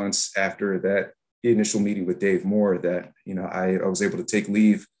 6 months after that initial meeting with Dave Moore that, I was able to take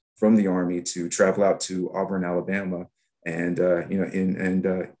leave from the Army to travel out to Auburn, Alabama. And,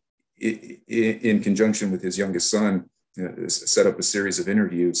 in conjunction with his youngest son, set up a series of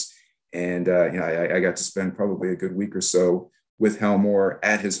interviews. And I got to spend probably a good week or so with Hal Moore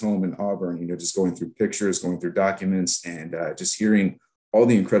at his home in Auburn, just going through pictures, going through documents, and just hearing all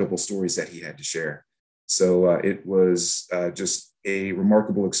the incredible stories that he had to share. So it was just a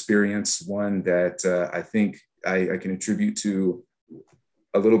remarkable experience, one that I think I can attribute to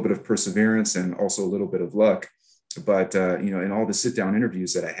a little bit of perseverance and also a little bit of luck. But, in all the sit-down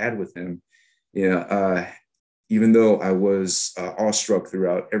interviews that I had with him, even though I was awestruck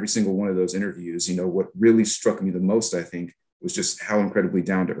throughout every single one of those interviews, what really struck me the most, I think, was just how incredibly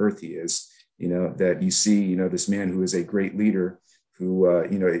down to earth he is. That you see, this man who is a great leader, who,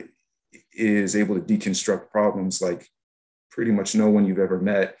 is able to deconstruct problems like pretty much no one you've ever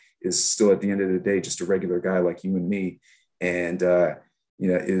met, is still at the end of the day just a regular guy like you and me, and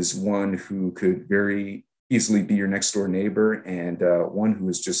is one who could very easily be your next door neighbor, and one who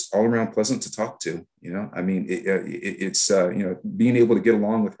is just all around pleasant to talk to. It's being able to get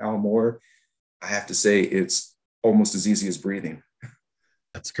along with Hal Moore, I have to say it's almost as easy as breathing.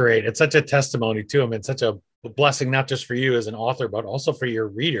 That's great. It's such a testimony to him, and such a blessing, not just for you as an author, but also for your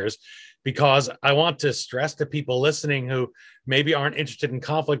readers, because I want to stress to people listening who maybe aren't interested in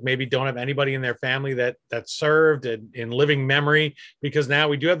conflict, maybe don't have anybody in their family that served in living memory, because now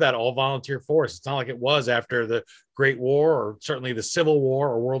we do have that all volunteer force. It's not like it was after the Great War, or certainly the Civil War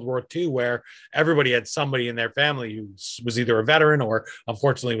or World War II, where everybody had somebody in their family who was either a veteran or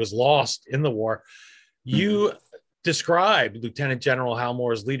unfortunately was lost in the war. You describe Lieutenant General Hal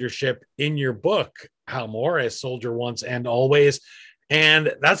Moore's leadership in your book, Hal Moore as Soldier Once and Always.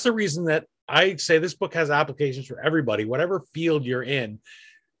 And that's the reason that I say this book has applications for everybody, whatever field you're in.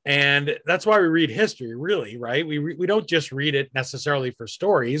 And that's why we read history, really, right? We don't just read it necessarily for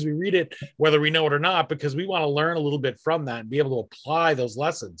stories. We read it whether we know it or not, because we want to learn a little bit from that and be able to apply those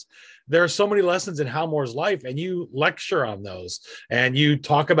lessons. There are so many lessons in Hal Moore's life, and you lecture on those, and you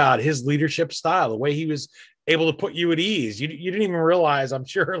talk about his leadership style, the way he was able to put you at ease. You didn't even realize, I'm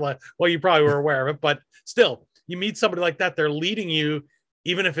sure, well, you probably were aware of it, but still, you meet somebody like that, they're leading you,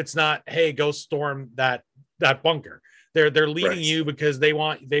 even if it's not, hey, go storm that bunker. They're leading Right. you because they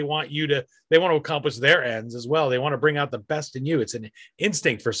want to accomplish their ends as well. They want to bring out the best in you. It's an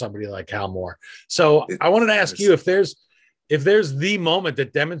instinct for somebody like Hal Moore. So I wanted to ask you if if there's the moment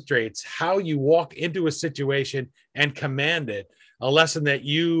that demonstrates how you walk into a situation and command it, a lesson that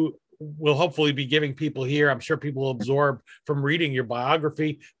you will hopefully be giving people here, I'm sure people will absorb from reading your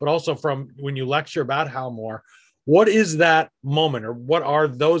biography, but also from when you lecture about Hal Moore. What is that moment, or what are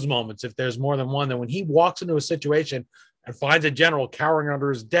those moments, if there's more than one, that when he walks into a situation and finds a general cowering under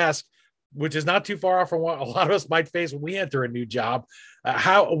his desk, which is not too far off from what a lot of us might face when we enter a new job?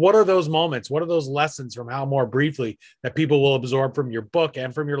 What are those moments? What are those lessons from Hal Moore, briefly, that people will absorb from your book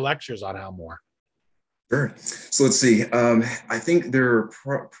and from your lectures on Hal Moore? Sure. So let's see. I think there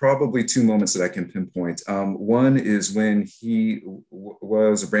are probably two moments that I can pinpoint. One is when he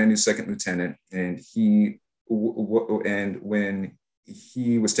was a brand new second lieutenant, and when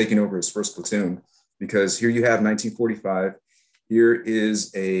he was taking over his first platoon, because here you have 1945. Here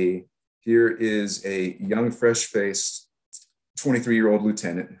is a young, fresh-faced 23-year-old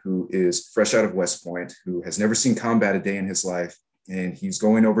lieutenant who is fresh out of West Point, who has never seen combat a day in his life, and he's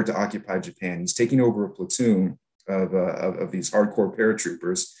going over to occupy Japan. He's taking over a platoon of these hardcore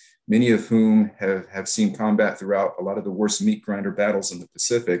paratroopers, many of whom have seen combat throughout a lot of the worst meat grinder battles in the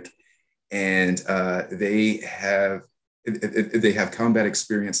Pacific, and they have combat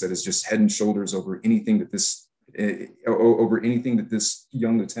experience that is just head and shoulders over anything that this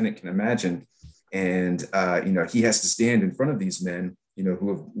young lieutenant can imagine. And he has to stand in front of these men, who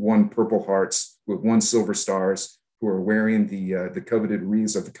have won Purple Hearts, who have won Silver Stars, who are wearing the coveted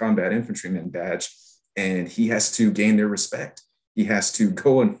wreaths of the Combat Infantryman badge, and he has to gain their respect. He has to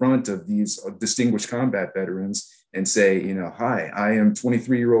go in front of these distinguished combat veterans and say, hi, I am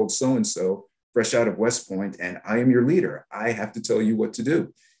 23-year-old so-and-so, fresh out of West Point, and I am your leader. I have to tell you what to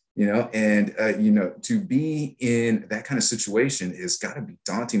do. To be in that kind of situation is got to be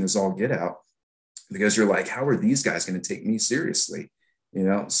daunting as all get out, because you're like, how are these guys going to take me seriously?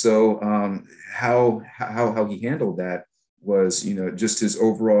 So how he handled that was, just his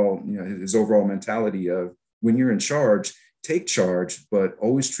overall mentality of, when you're in charge, take charge, but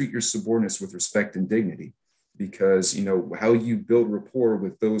always treat your subordinates with respect and dignity, because, how you build rapport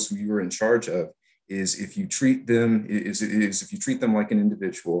with those who you are in charge of is if you treat them like an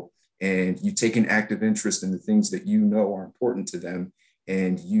individual, and you take an active interest in the things that are important to them,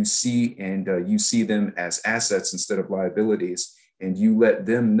 and you see them as assets instead of liabilities, and you let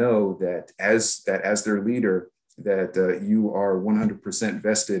them know that as their leader, that you are 100%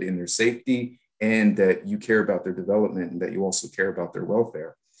 vested in their safety, and that you care about their development, and that you also care about their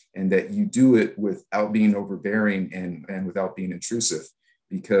welfare, and that you do it without being overbearing and without being intrusive.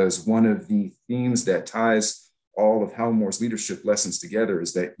 Because one of the themes that ties all of Hal Moore's leadership lessons together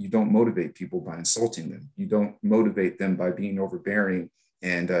is that you don't motivate people by insulting them. You don't motivate them by being overbearing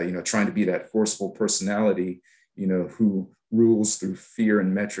and trying to be that forceful personality, who rules through fear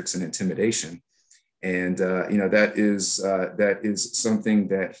and metrics and intimidation. And that is something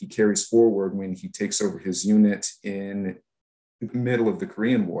that he carries forward when he takes over his unit in the middle of the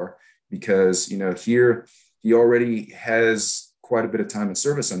Korean War, because here he already has quite a bit of time in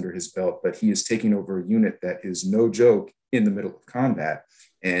service under his belt, but he is taking over a unit that is no joke in the middle of combat.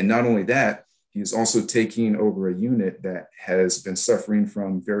 And not only that, he is also taking over a unit that has been suffering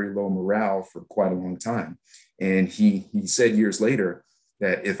from very low morale for quite a long time. And he said years later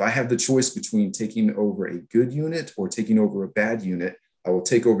that, if I have the choice between taking over a good unit or taking over a bad unit, I will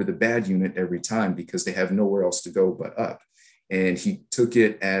take over the bad unit every time, because they have nowhere else to go but up. And he took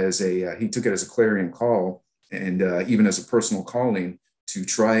it as a clarion call, and even as a personal calling, to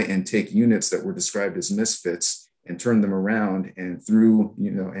try and take units that were described as misfits and turn them around, and through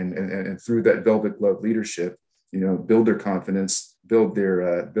through that velvet glove leadership, build their confidence, build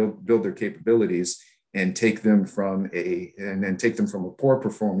their capabilities, and take them from a poor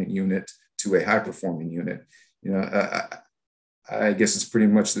performing unit to a high performing unit. I guess it's pretty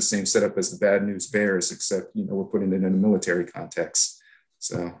much the same setup as the Bad News Bears, except we're putting it in a military context.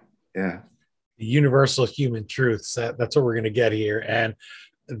 So yeah. Universal human truths. That's what we're going to get here. And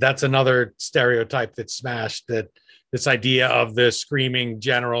that's another stereotype that's smashed, that this idea of the screaming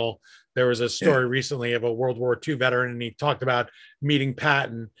general. There was a story recently of a World War II veteran, and he talked about meeting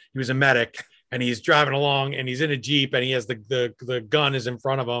Patton. He was a medic, and he's driving along, and he's in a Jeep, and he has the gun is in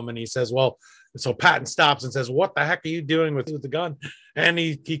front of him, and he says, well, so Patton stops and says, what the heck are you doing with the gun? And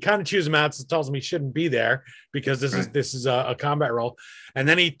he kind of chews him out and tells him he shouldn't be there, because this is a combat role. And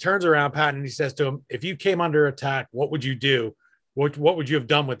then he turns around Patton and he says to him, if you came under attack, what would you do? What would you have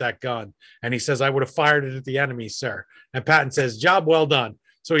done with that gun? And he says, I would have fired it at the enemy, sir. And Patton says, job well done.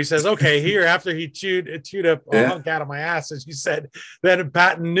 So he says, okay, here, after he chewed a hunk out of my ass, as you said, then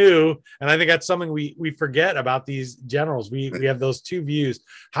Patton knew. And I think that's something we forget about these generals. We have those two views.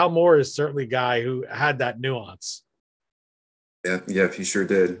 Hal Moore is certainly a guy who had that nuance. Yeah, he sure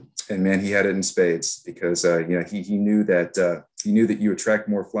did. And man, he had it in spades because he knew that you attract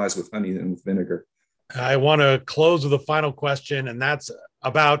more flies with honey than with vinegar. I want to close with a final question, and that's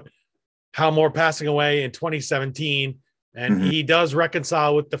about Hal Moore passing away in 2017. And Mhm. he does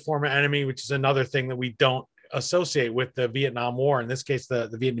reconcile with the former enemy, which is another thing that we don't associate with the Vietnam War. In this case, the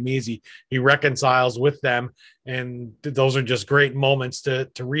Vietnamese, he reconciles with them. And those are just great moments to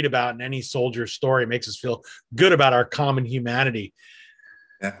read about in any soldier's story. It makes us feel good about our common humanity.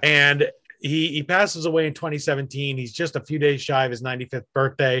 Yeah. And he passes away in 2017. He's just a few days shy of his 95th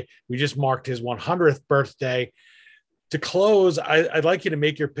birthday. We just marked his 100th birthday. To close, I'd like you to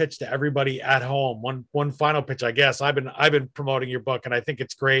make your pitch to everybody at home. One final pitch, I guess. I've been promoting your book, and I think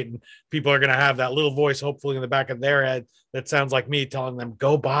it's great. And people are going to have that little voice, hopefully, in the back of their head that sounds like me telling them,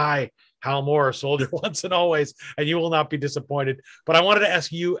 "Go buy Hal Moore, a Soldier Once and Always," and you will not be disappointed. But I wanted to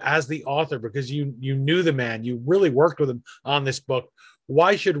ask you, as the author, because you knew the man, you really worked with him on this book.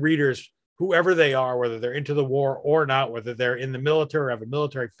 Why should readers, whoever they are, whether they're into the war or not, whether they're in the military or have a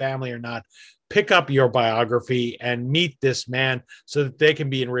military family or not, pick up your biography and meet this man so that they can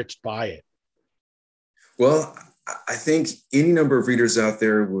be enriched by it? Well, I think any number of readers out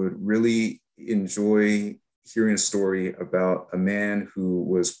there would really enjoy hearing a story about a man who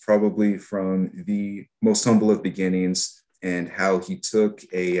was probably from the most humble of beginnings, and how he took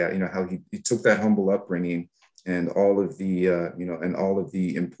how he took that humble upbringing and all of the all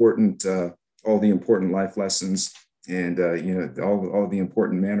the important life lessons, and all the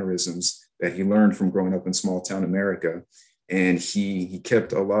important mannerisms that he learned from growing up in small town America. And he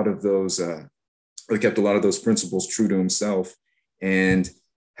kept a lot of those principles true to himself, and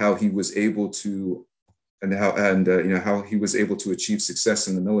how he was able to how he was able to achieve success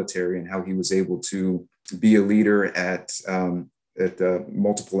in the military, and how he was able to be a leader at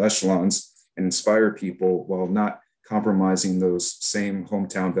multiple echelons and inspire people while not compromising those same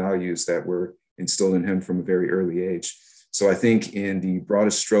hometown values that were instilled in him from a very early age. So I think, in the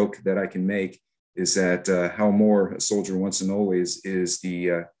broadest stroke that I can make, is that Hal Moore, A Soldier Once and Always, is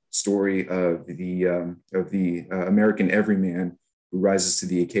the story of the American everyman who rises to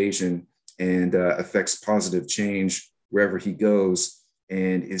the occasion and affects positive change wherever he goes,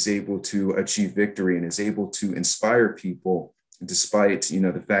 and is able to achieve victory and is able to inspire people, despite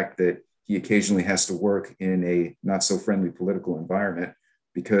the fact that he occasionally has to work in a not so friendly political environment.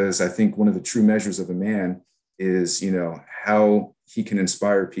 Because I think one of the true measures of a man is how he can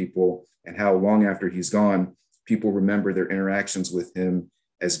inspire people, and how long after he's gone, people remember their interactions with him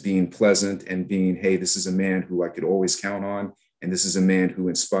as being pleasant and being, hey, this is a man who I could always count on, and this is a man who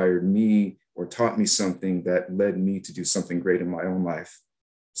inspired me or taught me something that led me to do something great in my own life.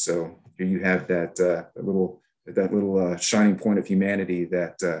 So here you have that little shining point of humanity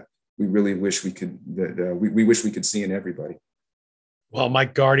that we really wish we could we wish we could see in everybody. Well,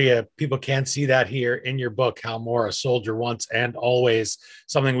 Mike Guardia, people can't see that here in your book, Hal Moore, A Soldier Once and Always,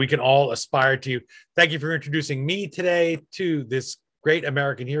 something we can all aspire to. Thank you for introducing me today to this great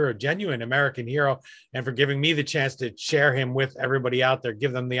American hero, genuine American hero, and for giving me the chance to share him with everybody out there,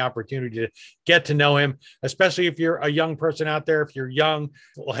 give them the opportunity to get to know him, especially if you're a young person out there. If you're young,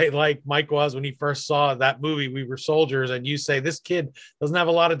 like Mike was when he first saw that movie, We Were Soldiers, and you say, this kid doesn't have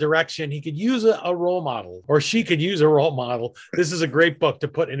a lot of direction, he could use a role model, or she could use a role model. This is a great book to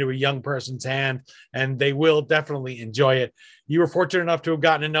put into a young person's hand, and they will definitely enjoy it. You were fortunate enough to have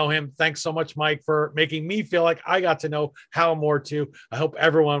gotten to know him. Thanks so much, Mike, for making me feel like I got to know Hal Moore too. I hope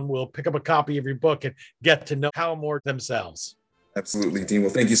everyone will pick up a copy of your book and get to know Hal Moore themselves. Absolutely, Dean.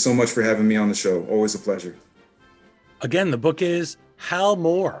 Well, thank you so much for having me on the show. Always a pleasure. Again, the book is Hal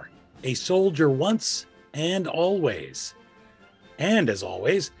Moore, A Soldier Once and Always. And as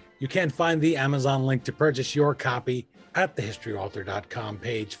always, you can find the Amazon link to purchase your copy at the historyauthor.com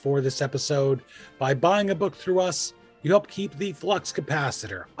page for this episode. By buying a book through us, you help keep the flux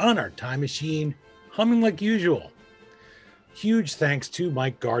capacitor on our time machine humming like usual. Huge thanks to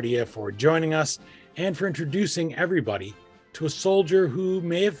Mike Guardia for joining us and for introducing everybody to a soldier who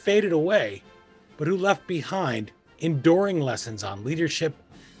may have faded away, but who left behind enduring lessons on leadership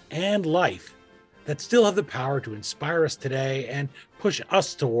and life that still have the power to inspire us today and push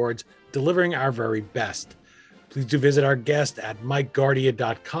us towards delivering our very best. Please do visit our guest at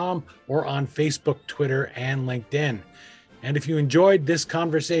mikeguardia.com or on Facebook, Twitter, and LinkedIn. And if you enjoyed this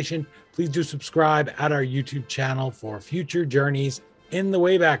conversation, please do subscribe at our YouTube channel for future journeys in the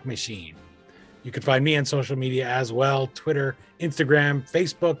Wayback Machine. You can find me on social media as well, Twitter, Instagram,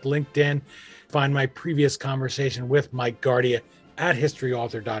 Facebook, LinkedIn. Find my previous conversation with Mike Guardia at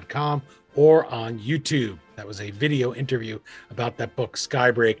historyauthor.com or on YouTube. That was a video interview about that book,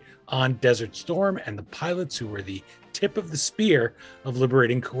 Skybreak, on Desert Storm and the pilots who were the tip of the spear of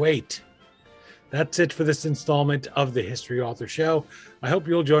liberating Kuwait. That's it for this installment of the History Author Show. I hope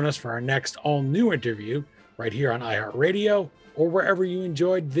you'll join us for our next all-new interview right here on iHeartRadio or wherever you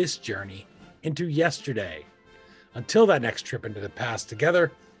enjoyed this journey into yesterday. Until that next trip into the past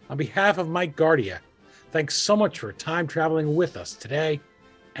together, on behalf of Mike Guardia, thanks so much for time traveling with us today,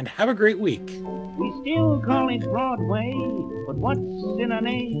 and have a great week. We still call it Broadway, but what's in a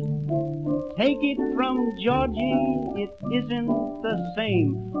name? Take it from Georgie, it isn't the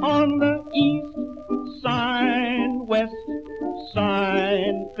same. On the east side, west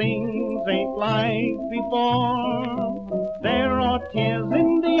side, things ain't like before. There are tears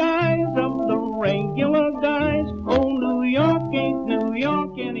in the